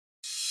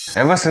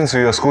Ever since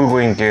we were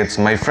school-going kids,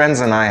 my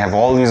friends and I have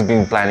always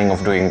been planning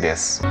of doing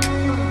this.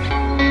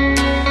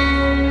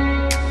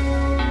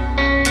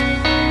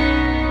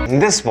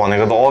 This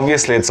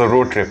obviously it's a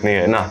road trip,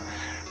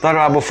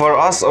 but for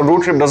us, a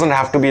road trip doesn't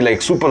have to be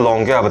like super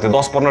long. But the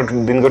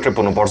 10-15 दिन को trip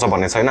हुनु पर्छ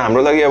भन्ने छैन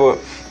हाम्रो लागि अब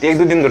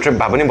 1-2 दिन को trip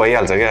भए पनि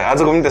भइहाल्छ के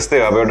आजको पनि त्यस्तै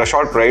अब एउटा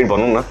short ride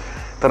भनौं न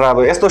तर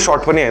अब यस्तो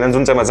short पनि हैन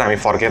जुन चाहिँमा चाहिँ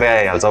हामी फर्केरै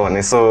आइहाल्छ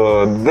भन्ने so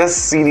this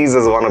series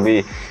is going to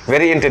be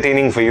very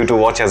entertaining for you to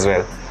watch as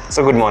well.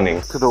 So good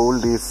morning to the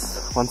old days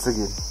once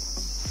again.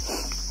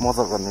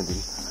 मजा गर्ने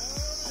दिन.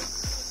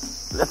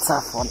 Let's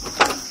have fun.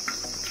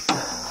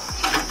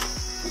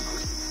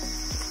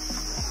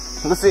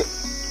 Lucy.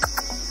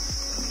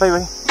 Bye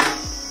bye.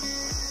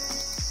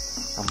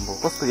 अम्बो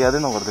कस्तो यादै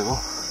नगर्देको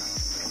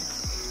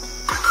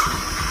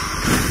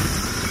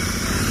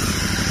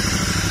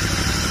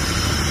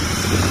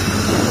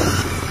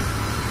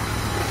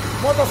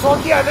म त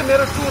सकिहाले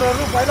मेरो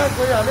टुरहरु पहिला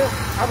गइहाले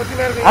अब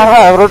तिमीहरुको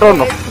हाम्रो टर्न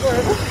हो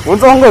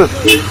हुन्छ uncle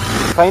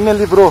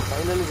finally bro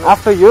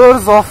after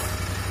years of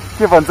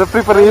के भन्छ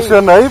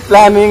प्रिपरेसन है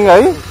प्लानिङ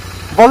है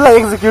बल्ल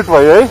एक्जिक्युट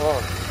भयो है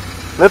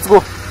let's go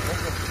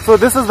so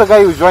this is the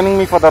guy who joining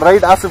me for the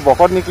ride Asif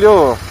भर्खर निक्ल्यो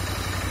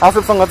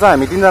आसिफसँग चाहिँ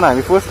हामी तीनजना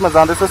हामी फर्स्टमा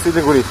जाँदैछ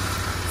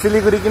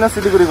सिलिगुडी किन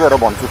सिलिगुडी गएर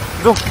भन्छु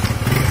जाऊ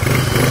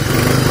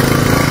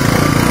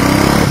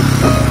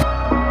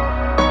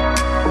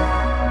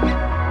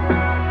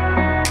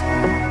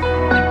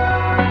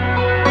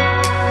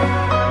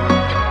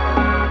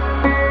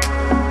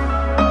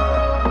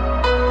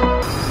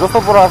जस्तो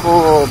पुराको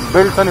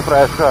बेल्ट छ नि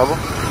प्रायसको अब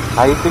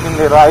हाइटदेखि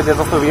लिएर अहिले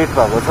जस्तो वेट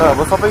भएको छ अब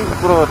सबै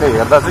कुरो त्यही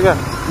हेर्दा चाहिँ क्या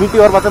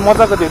मिटिओरमा चाहिँ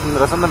मजाको देखिँदो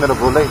रहेछ नि त मेरो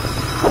भोलै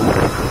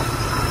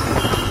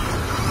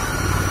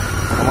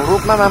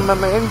रूपमा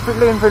नाममा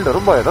एनफिल्डहरू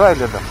भयो त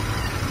अहिले त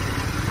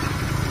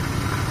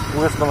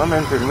उयसकोमा पनि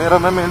एनफिल्ड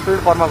मेरोमा पनि एनफिल्ड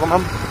कर्माकोमा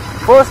पनि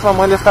फर्स्टमा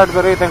मैले स्टार्ट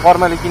गरेँ त्यहाँ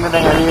कर्माले किने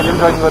त्यहाँदेखि अहिले पनि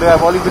जोइन गरेँ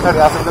अब अलिक पछाडि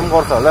आशा पनि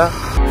गर्छ होला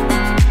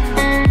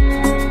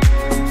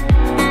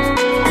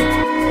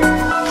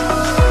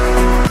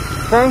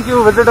Thank you,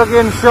 visit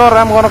again. Sure,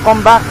 I'm gonna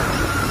come back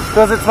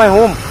because it's my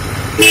home.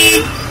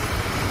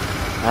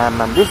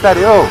 And I'm this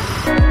daddy. Oh.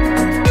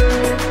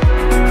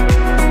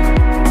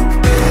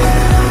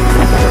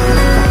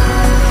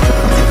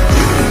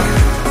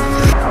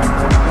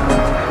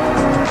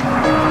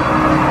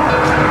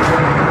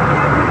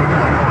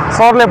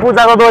 सरले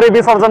पूजाको दोरी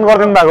विसर्जन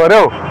गरिदिनु भएको रे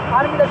हो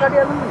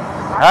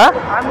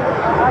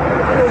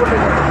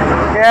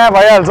क्या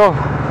भइहाल्छ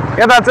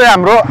यता चाहिँ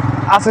हाम्रो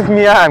आसिफ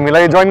मिया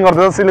हामीलाई जोइन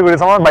गर्दैछ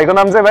सिलिगुडीसम्म भाइको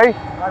नाम चाहिँ भाइ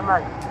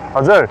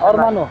हजुर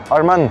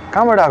अरमान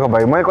कहाँबाट आएको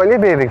भाइ मैले कहिले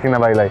भेटेको थिइनँ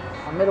भाइलाई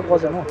मेरो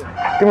कजन हो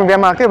तिमी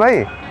बिहामा आएको भाइ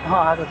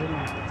आएको थिएँ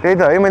त्यही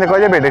त है मैले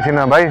कहिले भेटेको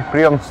थिइनँ भाइ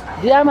प्रियम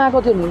बिहामा आएको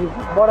थियो नि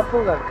बडा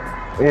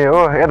ए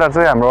हो यता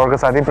चाहिँ हाम्रो अर्को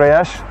साथी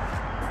प्रयास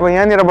अब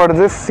यहाँनिरबाट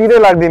चाहिँ सिधै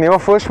लाग्दिने हो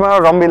फर्स्टमा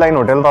रम्बी लाइन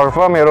होटेलतर्फ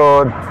मेरो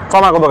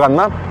चमाको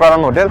दोकानमा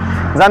प्रधान होटेल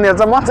जहाँनिर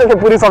चाहिँ मजाले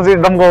पुरी सब्जी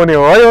डम्काउने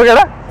हो है हो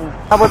केटा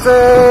अब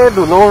चाहिँ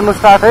धुलो उड्नु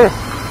स्टार्ट है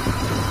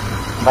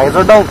भाइज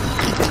डाउन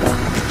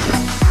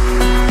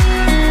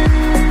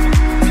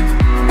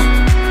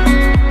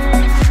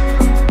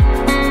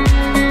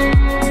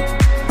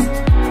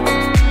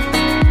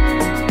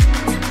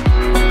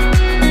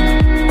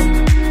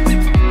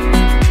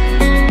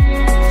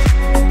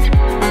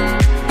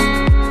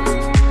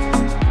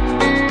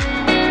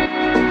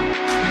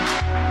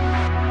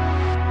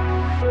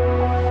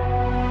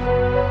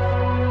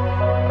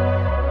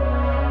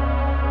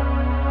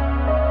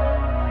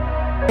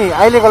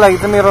अहिलेको लागि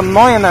चाहिँ मेरो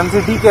नयाँ नाम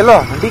चाहिँ डिके ल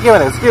डिके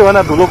भनेको चाहिँ के हो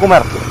न धुलो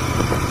कुमार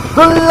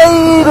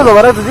डल्लै धुलो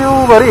भएर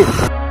जिउभरि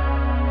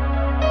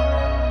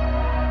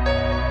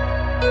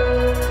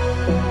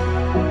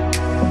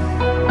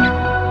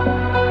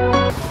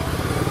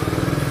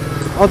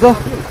अझ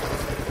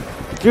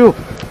जिउ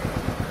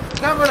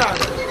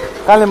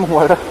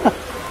कालेबुङबाट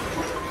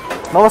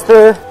नमस्ते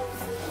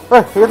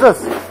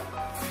हेर्नुहोस्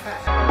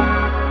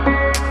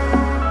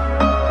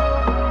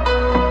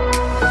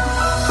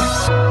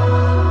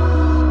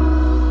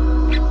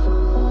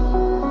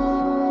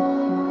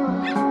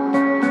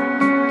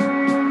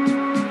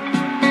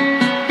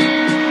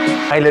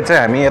अहिले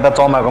चाहिँ हामी यता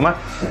चमाकोमा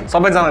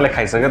सबैजनाले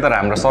खाइसक्यो तर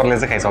हाम्रो सरले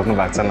चाहिँ खाइसक्नु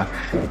भएको छैन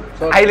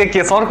अहिले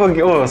के सरको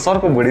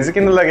भुँडी चाहिँ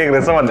किन लागेको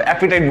रहेछ भन्दा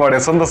एपिटाइट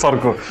बढेछ नि त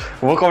सरको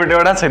वर्कआउट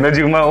एउटा छैन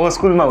जिउमा हो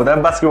स्कुलमा हुँदा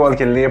बास्केटबल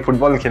खेल्ने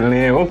फुटबल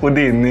खेल्ने हो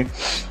कुदी हिँड्ने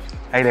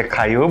अहिले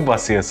खायो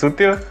बस्यो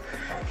सुत्यो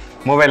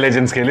मोबाइल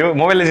लेजेन्ड्स खेल्यो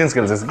मोबाइल लेजेन्ड्स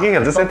खेल्छस् के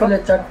खेल्छस्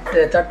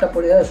चारटा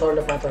पुडियो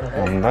सरले पाँचवटा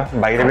खायो अन्त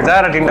बाहिर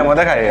बिचारा तिनवटा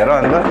मात्रै खायो हेर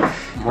अन्त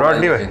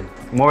रड्डी भयो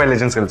मोबाइल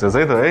लेजेन्ड्स खेल्छस्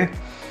है त है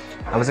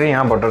अब चाहिँ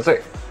यहाँबाट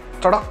चाहिँ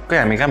चडक्कै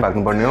हामी कहाँ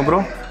भाग्नुपर्ने हो ब्रो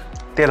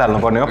तेल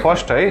हाल्नुपर्ने हो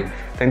फर्स्ट है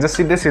त्यहाँदेखि चाहिँ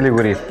सिधै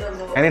Siliguri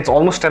and it's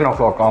almost 10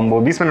 o'clock अम्बो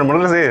 20 minute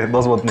मात्रै चाहिँ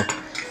 10 बज्नु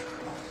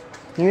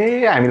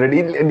ए हामीलाई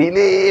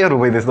ढिलेहरू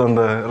भइदिएछ अन्त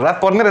रात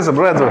पर्ने रहेछ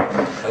ब्रो आज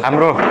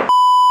हाम्रो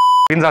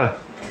पिन्जाल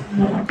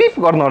पिप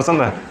गर्नुपर्छ नि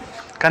त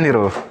कहाँनिर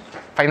हो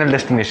फाइनल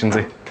डेस्टिनेसन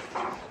चाहिँ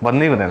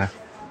भन्नै हुँदैन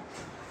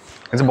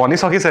चाहिँ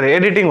भनिसकेछ अरे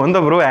एडिटिङ हो नि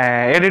त ब्रो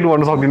एडिट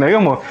गर्नु सक्दिनँ क्या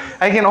म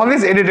I can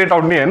always edit it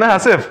out नि होइन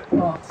आसिफ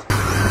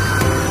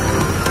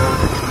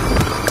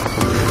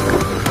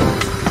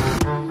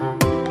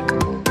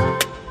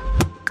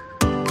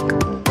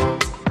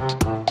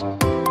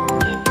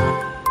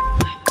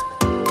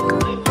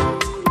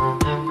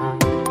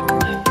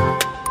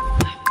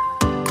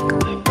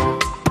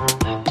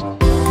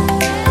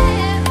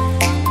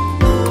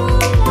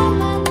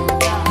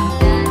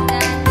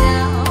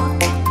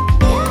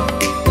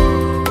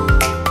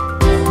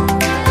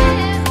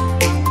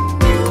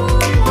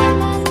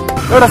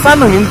एउटा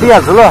सानो हिन्ट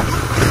दिइहाल्छु ल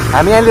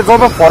हामी अहिले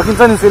जब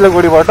फर्किन्छ नि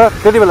सिलगढीबाट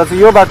त्यति बेला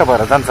चाहिँ यो बाटो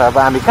भएर जान्छ अब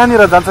हामी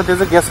कहाँनिर जान्छ त्यो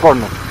चाहिँ गेस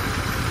गर्नु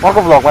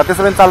अर्को भ्लगमा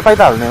त्यसो भने चाल पाइ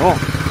त हाल्ने हो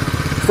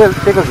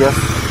त्यही गेस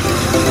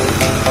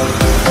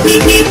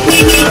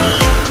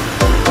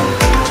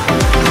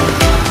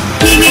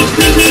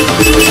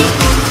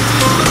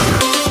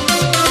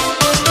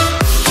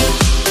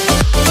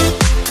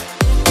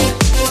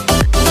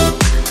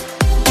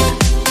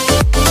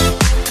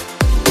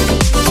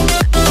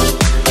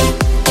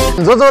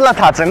जसलाई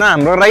थाहा छैन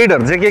हाम्रो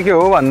राइडहरू चाहिँ के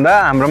हो भन्दा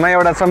हाम्रोमा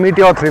एउटा छ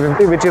Meteor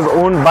 350 which is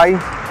owned by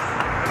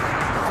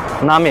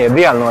नाम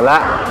हेरिदिइहाल्नु होला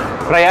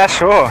प्रयास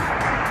हो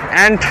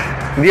and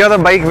the other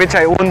bike which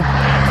I own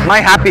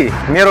my happy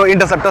मेरो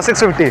interceptor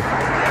 650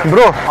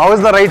 bro how is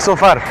the ride so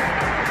far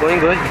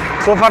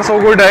so far so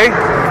good है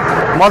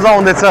मजा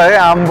आउँदैछ है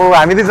अब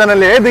हामी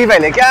दुईजनाले है दुई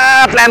भाइले क्या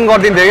प्लान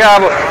गरिदिन्थ्यो क्या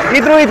अब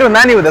यत्रो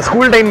नानी हुँदा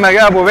स्कुल टाइममा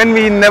क्या अब when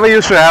we never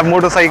use to have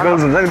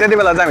motorcycles हुन्छ नि त्यति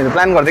बेला चाहिँ हामीले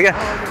प्लान गर्थ्यो क्या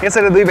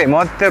यसरी दुई भाइ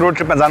मात्रै रोड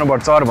ट्रिपमा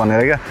जानुपर्छ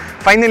भनेर क्या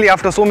finally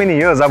after so many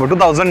years अब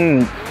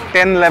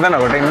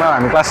 2010-11हरूको टाइममा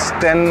हामी क्लास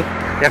 10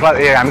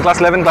 हामी क्लास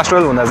 11 क्लास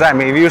 12 हुँदा चाहिँ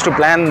हामी use to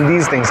plan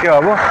these things क्या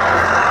अब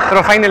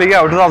तर फाइनली क्या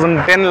अब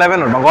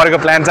 2010-11हरूमा गरेको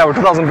प्लान चाहिँ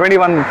अब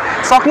 2021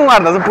 सक्नु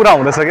आँट्दा चाहिँ पुरा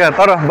हुँदैछ क्या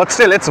तर but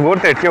still it's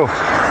worth it क्या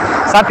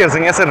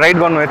साथीहरूसँग यसरी राइड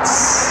गर्नु it's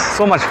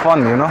so much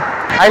fun you know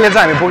अहिले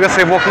चाहिँ हामी पुगेको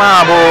सेभोकमा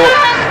अब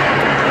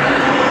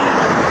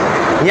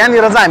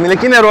यहाँनिर चाहिँ हामीले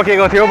किन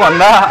रोकेको थियो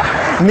भन्दा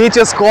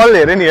नेचर्स कल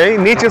हेऱ्यो नि है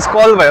नेचर्स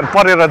कल भएर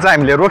परेर चाहिँ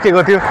हामीले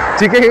रोकेको थियो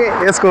ठिकै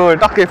यसको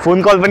टक्कै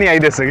फोन कल पनि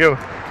आइदिएछ क्या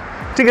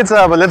ठिकै छ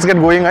अब लेट्स गेट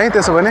गोइङ है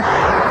त्यसो भने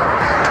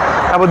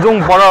अब जाउँ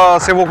पर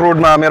सेभोक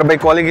रोडमा मेरो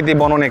बाइकको अलिकति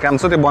बनाउने काम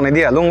छ त्यो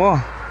बनाइदिइहालौँ हो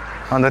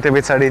अन्त त्यो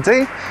पछाडि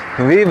चाहिँ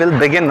we will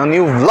begin a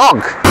new vlog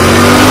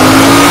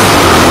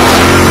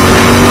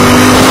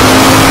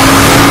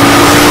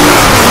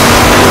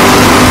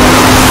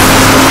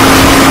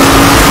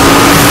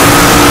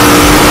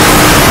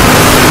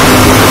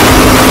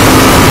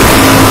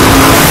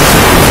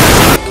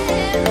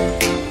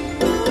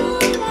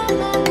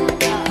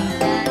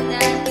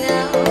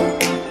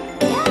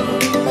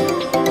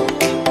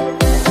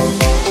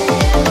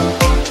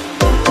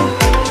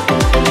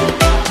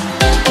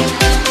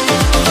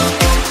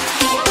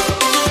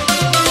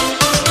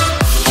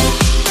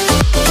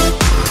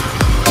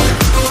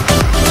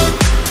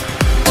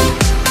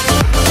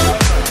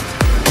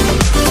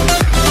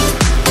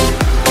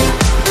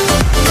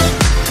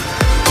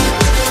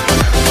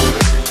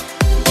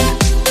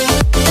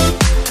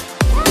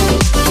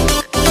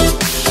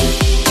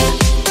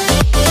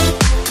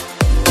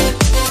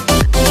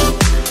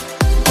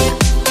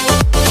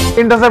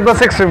Interceptor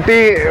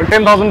 650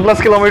 10,000 plus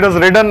kilometers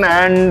ridden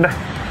and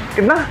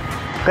कितना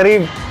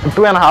करीब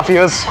 2.5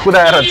 years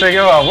कुदाएर चाहिँ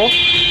क्या अब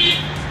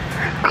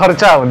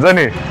खर्चा हुन्छ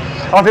नि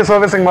अफिस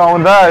सर्भिसिङमा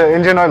आउँदा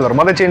इन्जिन ओइलहरू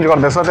मात्रै चेन्ज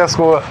गर्दैछ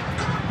त्यसको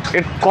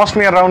it cost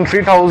me around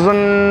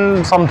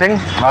 3,000 something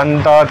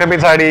अन्त त्यो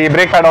पछाडि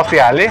ब्रेक प्याड अस्ति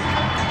हालेँ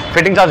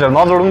फिटिङ चार्जहरू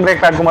नजोडौँ ब्रेक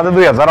प्याडको मात्रै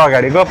 2,000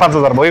 अगाडिको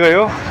 5,000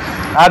 भइगयो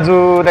आज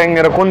त्यहाँदेखि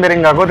मेरो कुन बेरिङ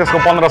गएको त्यसको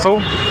 1,500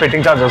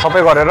 फिटिङ चार्जहरू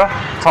सबै गरेर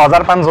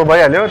 6,500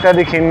 भइहाल्यो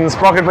त्यहाँदेखि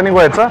स्प्रकेट पनि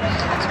गएछ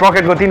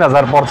स्प्रकेटको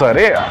 3,000 पर्छ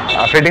अरे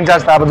फिटिङ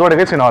चार्ज त अब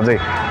जोडेकै छुइनँ अझै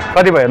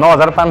कति भयो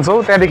 9,500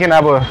 त्यहाँदेखि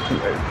अब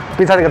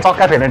पछाडिको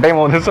चक्का फेर्ने टाइम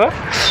आउँदैछ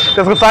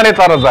त्यसको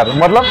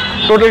 4,500 मतलब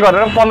टोटल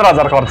गरेर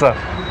 15,000 खर्च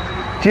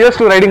cheers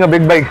to riding a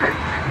big bike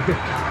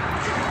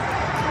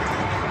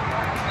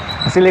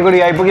Siliguri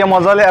आइपुग्यो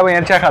मजाले अब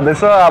यहाँ चिया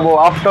खाँदैछ अब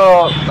after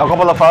a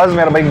couple of hours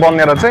मेरो बाइक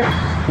बनेर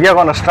चाहिँ we are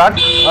gonna start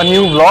a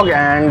new vlog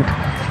and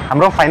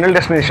हाम्रो फाइनल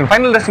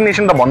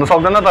डेस्टिनेसन त भन्नु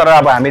सक्दैन तर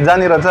अब हामी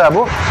जहाँनिर चाहिँ अब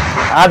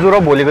आज र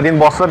भोलिको दिन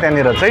बस्छ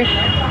त्यहाँनिर चाहिँ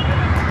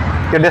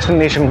त्यो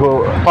डेस्टिनेसनको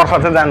तर्फ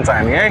चाहिँ जान्छ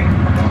हामी है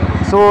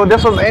so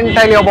this was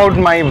entirely about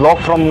my vlog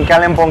from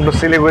Kalimpong to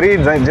Siliguri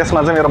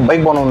जसमा चाहिँ मेरो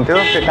बाइक बनाउनु थियो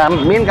त्यो काम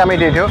मेन कामै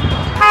त्यही थियो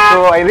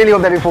so I really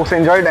hope that you focus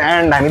enjoyed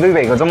and हामी दुई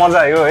भाइको चाहिँ मजा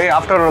आयो है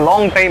after a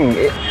long time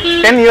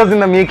 10 years in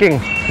the making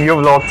यो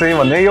भ्लग चाहिँ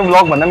भन्ने यो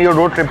भ्लग भन्दा पनि यो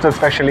रोड ट्रिप चाहिँ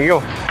स्पेसली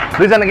यो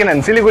दुईजना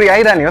किनभने सिलगढी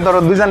आइरहने हो तर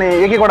दुईजना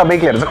एक एकवटा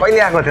बाइक लिएर चाहिँ कहिले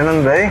आएको थिएन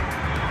नि त है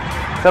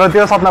तर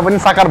त्यो सपना पनि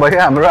साकार भयो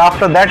हाम्रो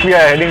after that we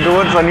are heading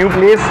towards a new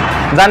place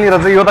जहाँनिर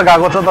चाहिँ यो त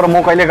गएको छ तर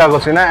म कहिले गएको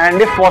छुइनँ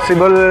and if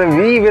possible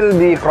we will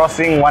be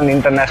crossing one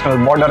international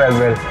border as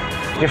well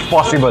if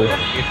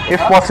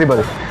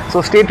possible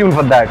so stay tuned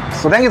for that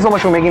so thank you so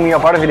much for making me a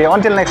part of the video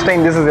until next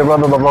time this is your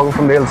brother the vlogger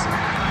from the hills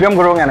Priyam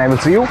Gurung and I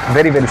will see you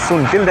very very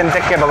soon till then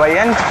take care bye bye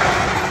and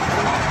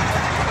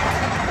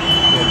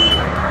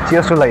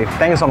cheers to life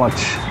thank you so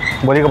much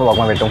भोलिको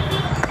भ्लगमा भेटौँ